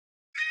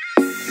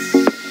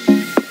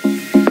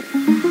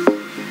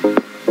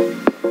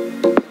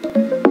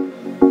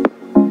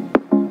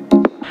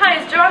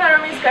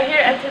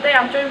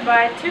I'm joined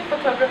by two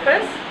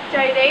photographers,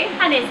 Jodie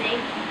and Izzy,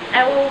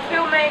 and we're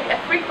filming a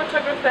 3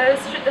 photographers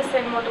shoot the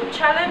same model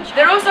challenge.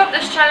 The rules of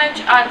this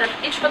challenge are that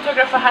each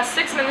photographer has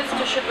 6 minutes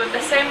to shoot with the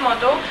same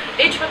model.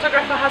 Each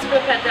photographer has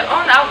prepared their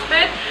own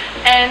outfit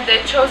and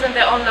they've chosen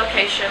their own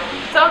location.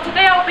 So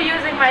today I'll be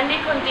using my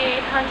Nikon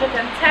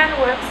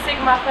D810 with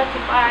Sigma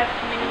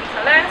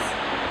 35mm lens.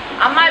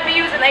 I might be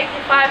using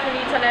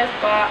 85mm lens,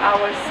 but I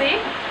will see.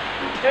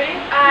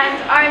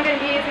 and I'm going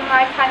to be using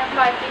my Canon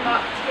 5D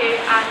Mark II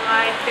and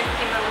my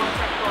 50mm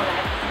 1.4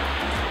 lens.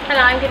 And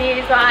I'm going to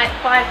use my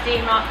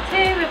 5D Mark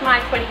II with my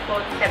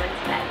 24-70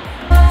 lens.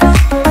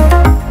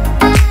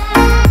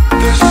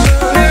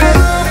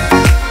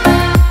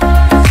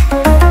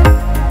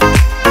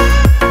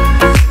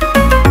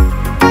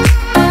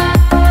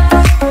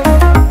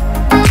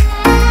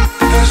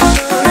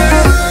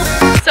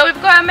 So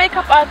we've got a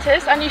makeup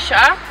artist,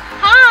 Anisha.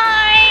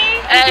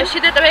 Hi! She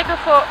did the makeup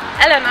for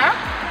Elena.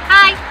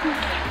 Hi!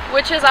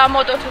 Which is our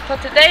model for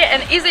today,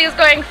 and Izzy is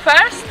going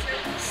first.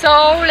 So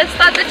let's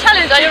start the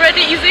challenge. Are you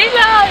ready, Izzy?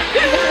 Yeah.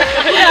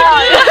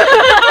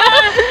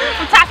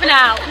 I'm tapping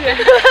out.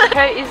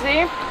 Okay,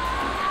 Izzy.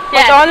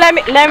 Yeah. Hold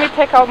on, let me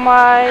take out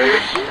my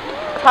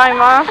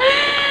timer.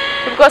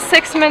 We've got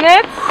 6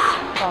 minutes.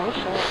 Oh,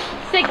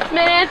 shit. 6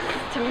 minutes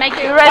to make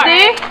it. You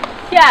ready?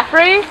 Fun. Yeah.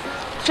 3,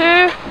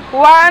 2,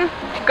 1,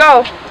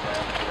 go.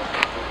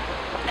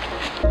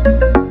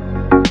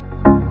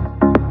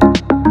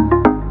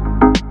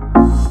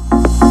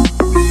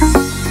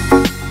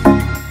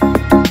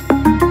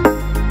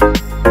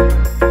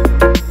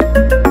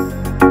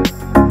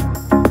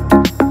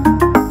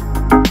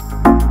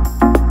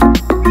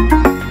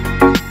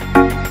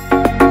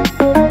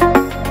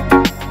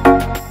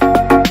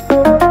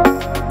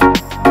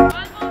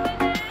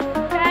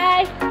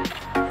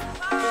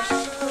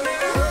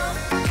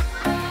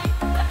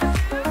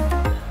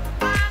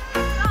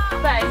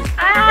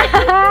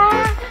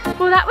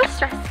 Well, that was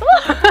stressful.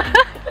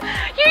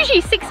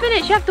 Usually 6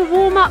 minutes you have to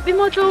warm up your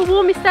model,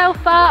 warm yourself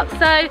up,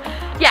 so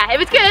yeah, it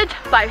was good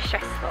but it was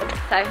stressful,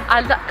 so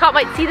I can't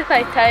wait to see the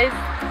photos.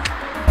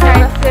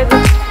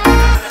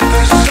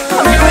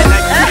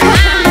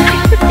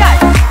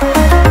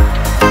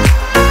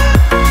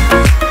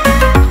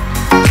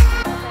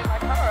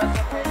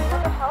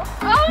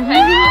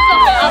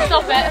 I'll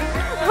stop it.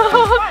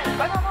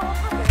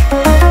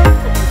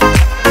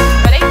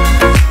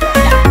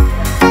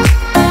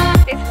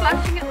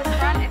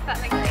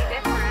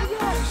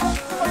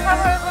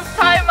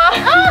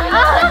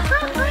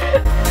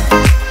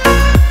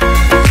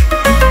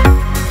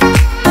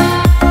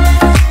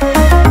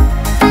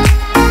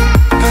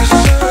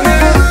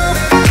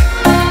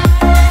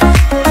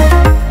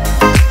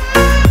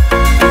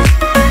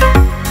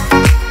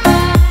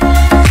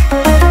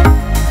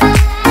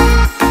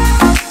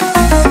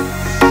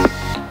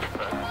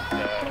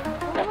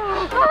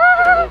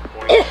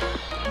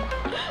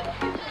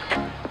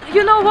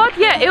 You know what?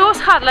 Yeah, it was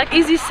hard. Like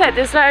Izzy said,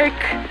 it's like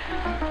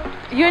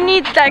you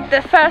need like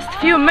the first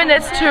few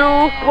minutes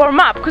to warm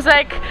up, because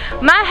like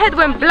my head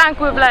went blank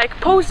with like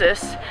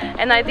poses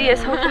and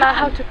ideas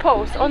how to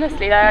pose.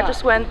 Honestly, like, I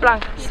just went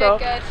blank. So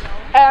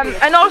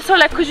and also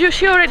like because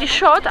she already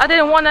shot, I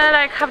didn't want to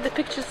like have the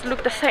pictures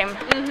look the same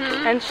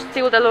and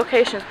steal the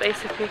locations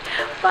basically.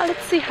 But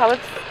let's see how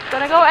it's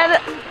gonna go. And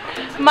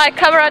my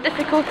camera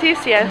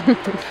difficulties, yeah.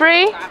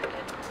 3,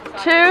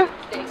 2,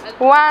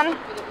 1,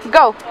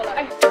 go.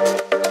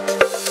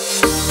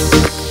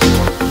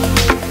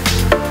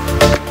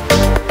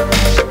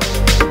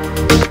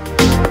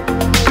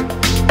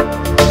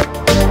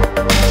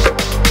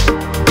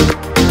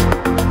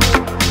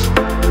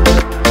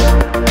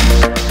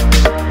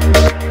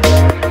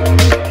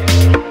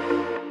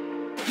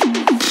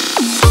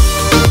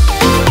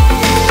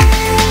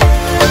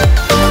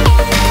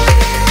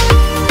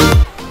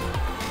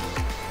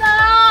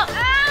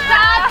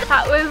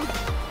 That was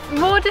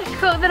more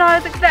difficult than I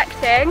was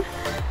expecting.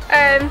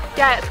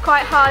 Yeah, it's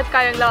quite hard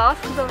going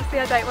last because obviously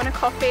I don't want to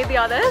copy the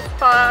others,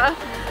 but I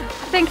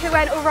think it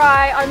went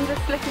alright. I'm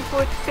just looking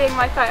forward to seeing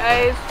my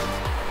photos.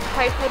 I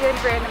hope I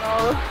didn't ruin them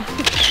all.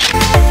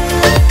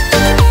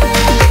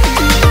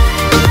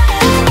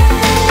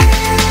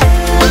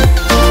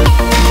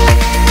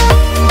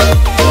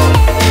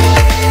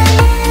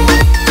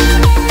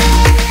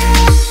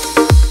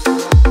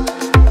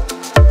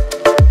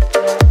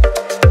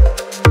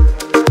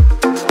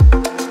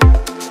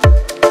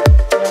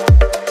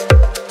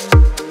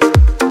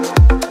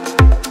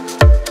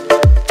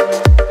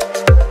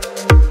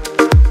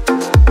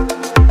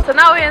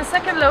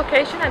 Second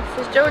location, and this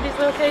is Jodie's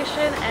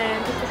location,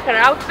 and this is her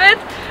outfit.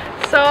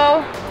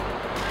 So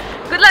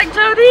good luck,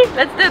 Jodie,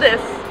 let's do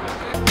this.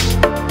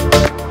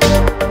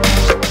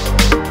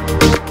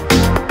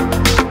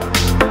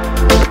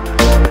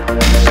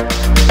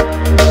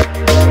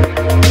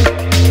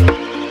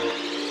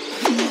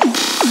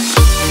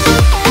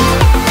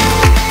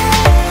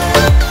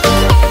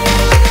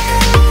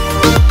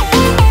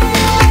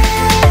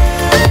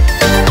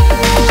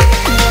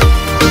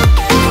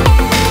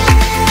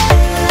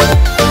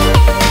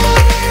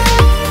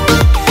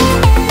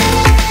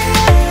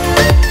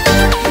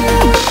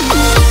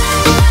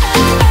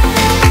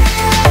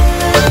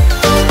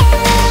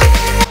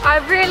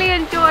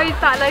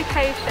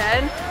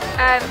 location.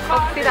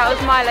 Obviously that was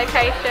my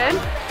location,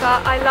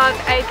 but I love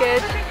a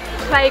good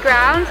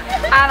playground,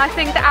 and I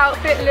think the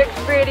outfit looks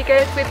really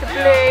good with the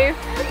blue,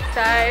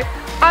 so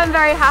I'm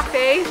very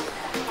happy,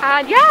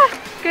 and yeah,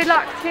 good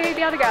luck to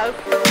the other girls.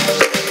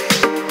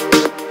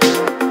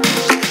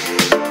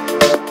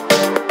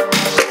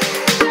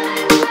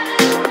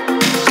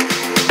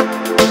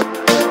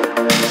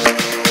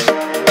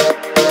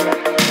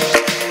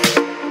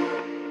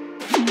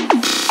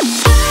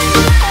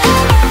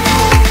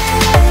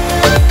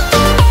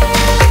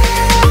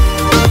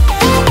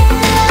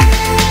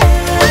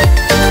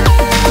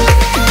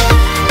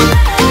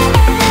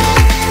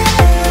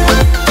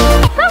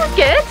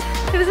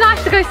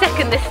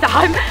 This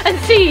time and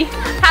see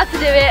how to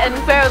do it and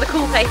where all the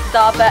cool places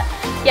are, but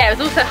yeah, it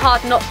was also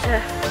hard not to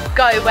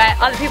go where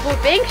other people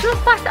were being because you want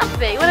to spice it up a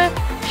bit, you want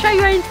to show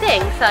your own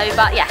thing, so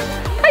but yeah,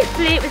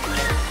 hopefully it was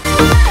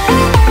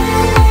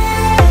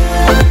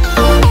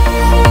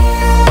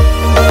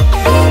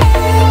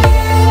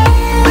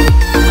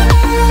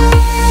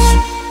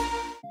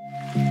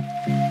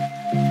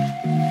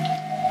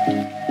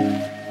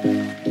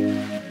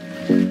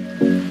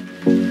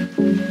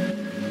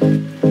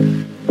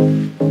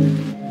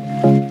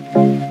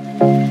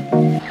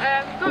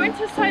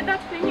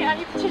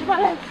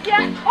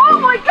Oh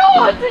my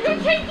god! You're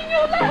changing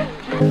your lens!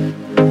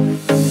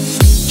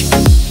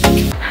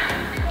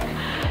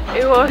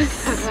 It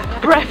was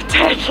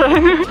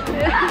breathtaking.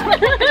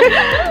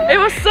 It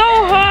was so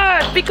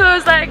hard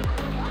because like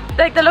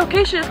the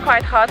location is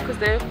quite hard because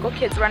they've got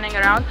kids running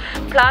around.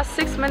 Plus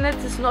 6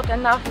 minutes is not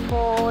enough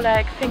for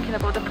like thinking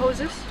about the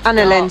poses. And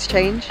a lens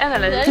change. And a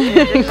lens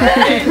change.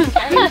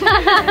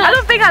 I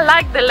don't think I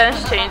like the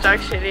lens change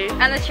actually.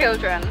 and the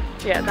children.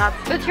 Yeah,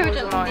 that's The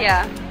children.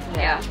 Yeah.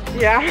 Yeah.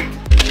 Yeah.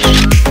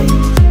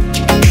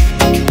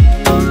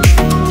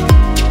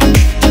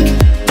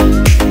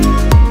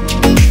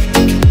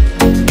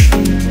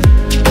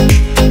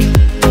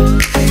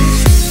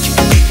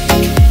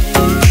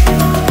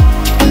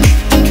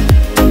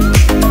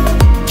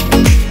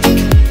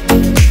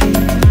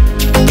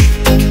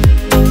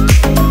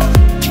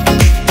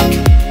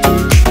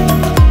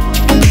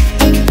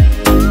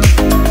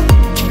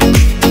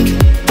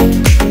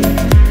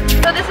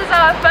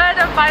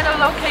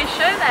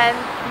 And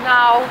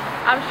now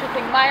I'm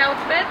shooting my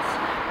outfit,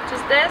 which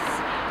is this,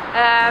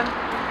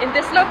 in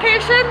this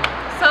location,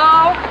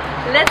 so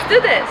let's do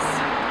this.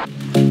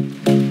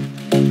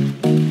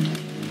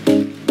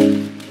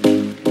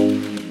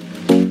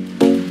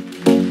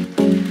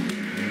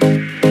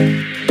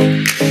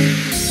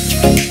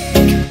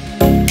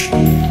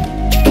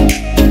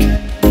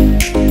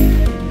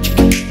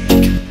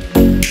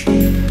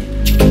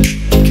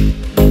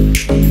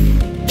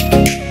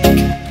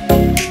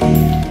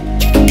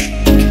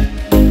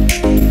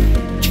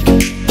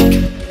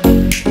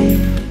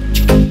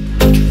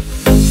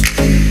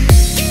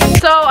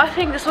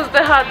 This was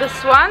the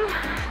hardest one.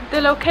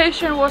 The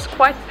location was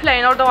quite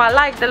plain, although I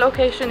liked the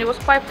location. It was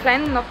quite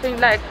plain, nothing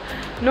like,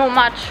 no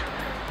much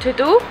to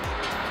do,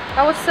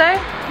 I would say,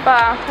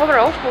 but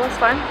overall it was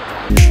fine.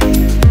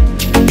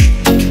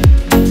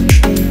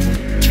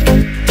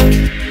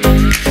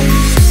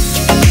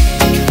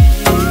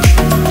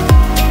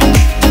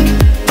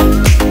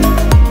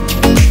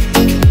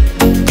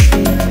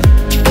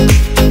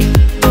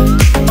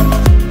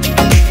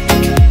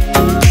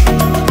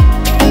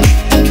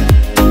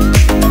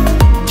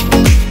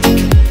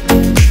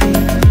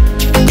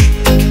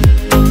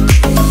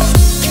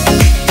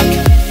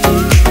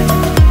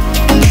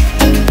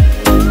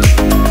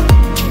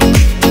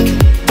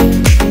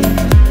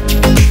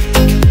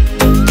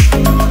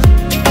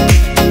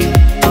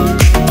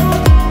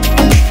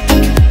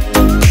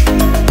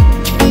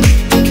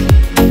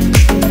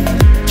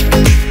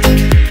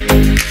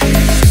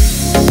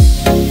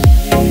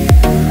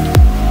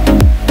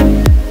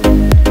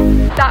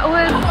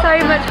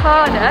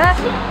 Harder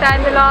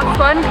than the last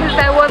one because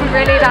there wasn't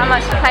really that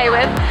much to play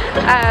with,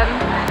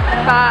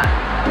 but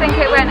I think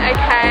it went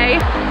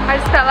okay. I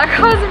just felt like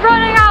I was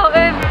running out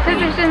of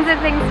positions and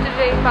things to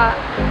do, but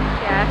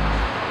yeah,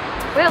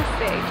 we'll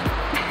see.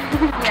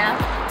 Yeah,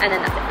 and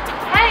then that's it.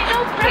 Hey,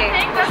 no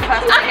prepping, that's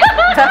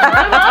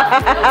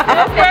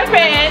No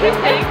prepping.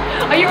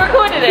 Are you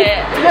recording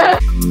it?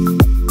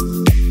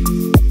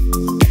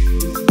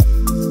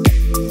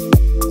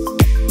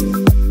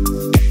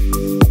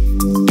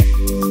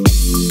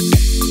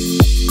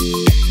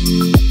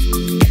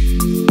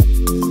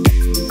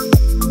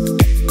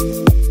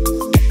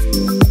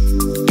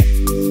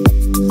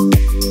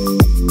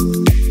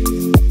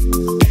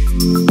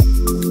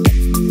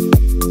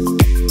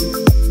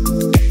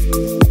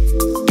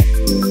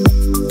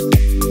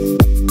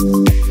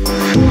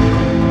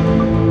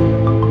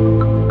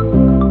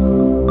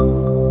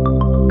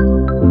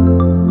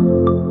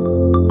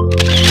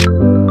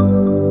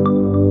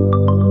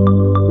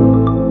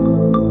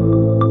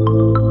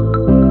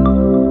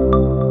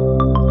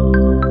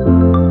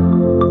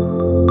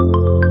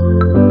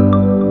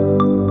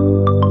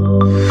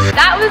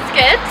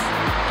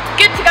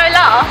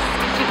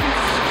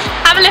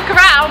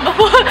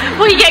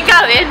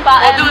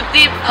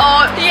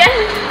 or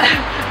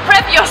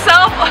prep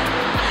yourself.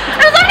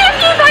 There's only a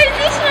few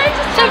poses, you know,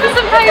 just show me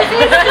some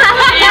poses.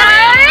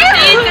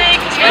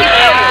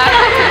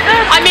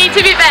 I mean, to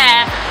be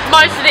fair,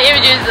 most of the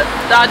images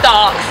are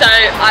dark, so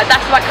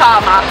that's my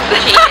karma for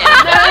cheating.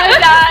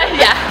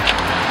 Yeah,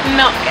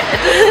 not good.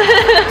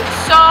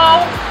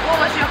 So,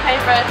 what was your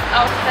favourite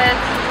outfit?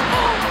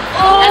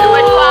 And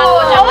which one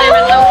was your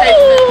favourite location?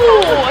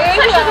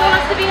 So she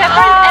wants to be her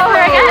friend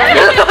ever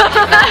again.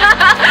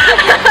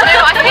 So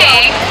I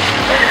think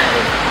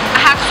I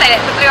have to say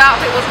that the blue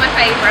outfit was my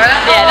favourite.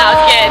 Yeah, that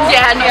was good.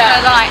 Yeah, not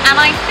gonna lie. And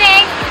I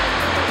think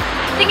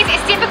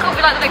it's difficult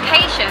with like the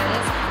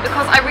locations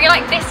because I really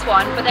like this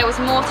one, but there was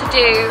more to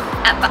do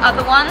at the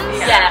other ones.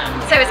 Yeah.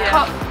 So it's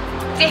got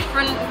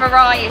different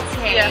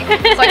variety.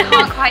 So I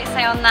can't quite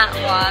say on that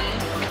one.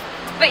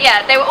 But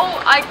yeah, they were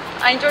all, I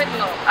enjoyed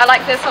them all. I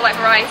like this sort of like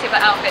variety of the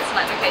outfits and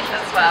like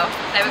locations as well.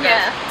 They were good.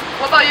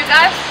 What about you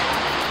guys?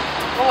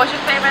 What was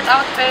your favourite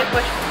outfit?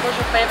 Which was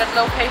your favourite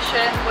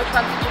location? Which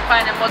one did you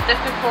find more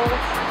difficult?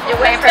 They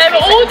were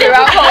all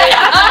difficult.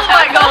 Oh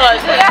my god.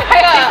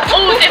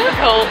 All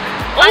difficult.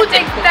 I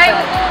think they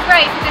were all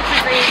great for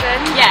different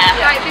reasons. Yeah.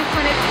 Like this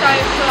one is so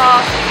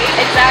classy.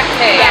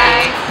 Exactly.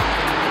 Yeah.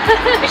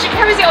 She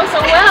carries it on so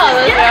well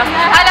as well.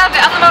 I love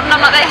it. I'm the modern,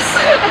 I'm like this.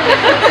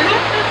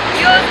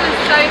 Yours was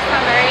so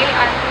summery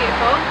and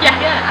beautiful. Yeah.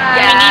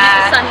 We needed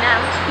the sun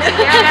now.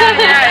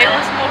 Yeah, it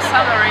was more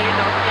summery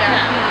look. Yeah.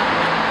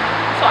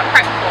 That's what I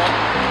prepped for.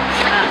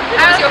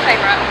 What was your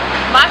favourite?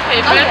 My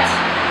favourite.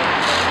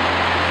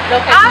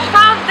 I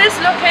found this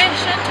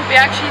location to be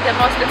actually the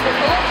most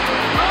difficult.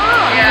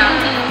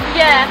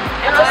 Yeah.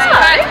 It was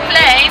quite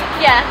plain.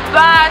 Yeah.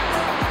 But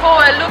for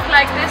a look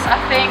like this, I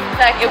think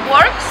like it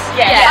works.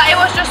 Yeah. But it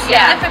was just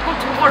difficult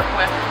to work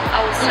with,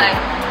 I would say.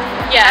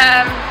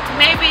 Yeah.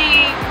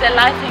 Maybe the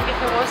lighting, if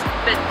it was a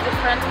bit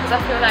different, because I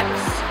feel like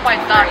it's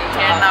quite dark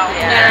here now.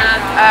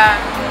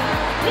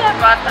 Yeah,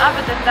 but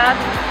other than that,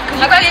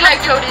 because I really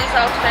like Jodie's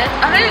outfit.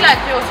 I really like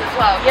yours as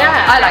well. Yeah,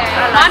 I like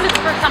it. Mine was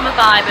for a summer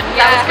vibe, and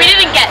we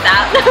didn't get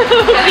that.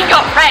 We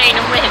got rain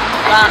and wind,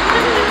 but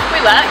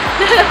we worked.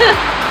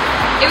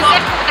 It was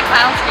difficult with the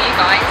clouds for you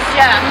guys.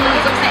 Yeah.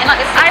 Because obviously in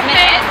like the 6 I think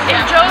minutes. in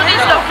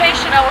Jodie's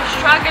location I was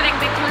struggling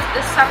because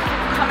the sun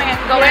kept coming and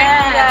going.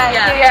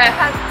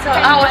 So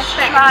I was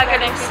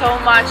struggling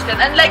so much then.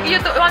 And like you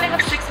only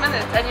have 6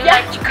 minutes and you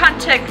like you can't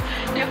check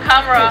your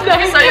camera. So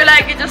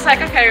you're just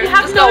like okay, You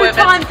have just no go with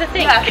time it. to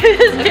think.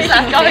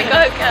 Exactly.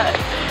 Go.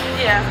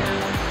 Yeah.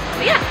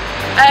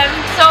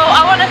 So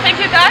I want to thank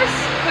you guys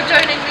for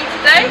joining me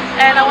today,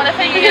 and I want to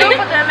thank you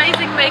for the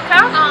amazing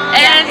makeup,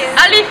 and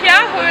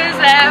Alifiya, who is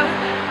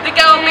the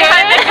girl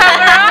behind the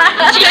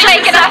camera. She's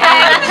shaking her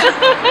head.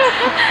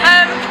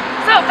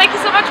 So thank you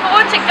so much for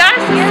watching, guys.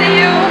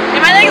 See you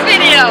in my next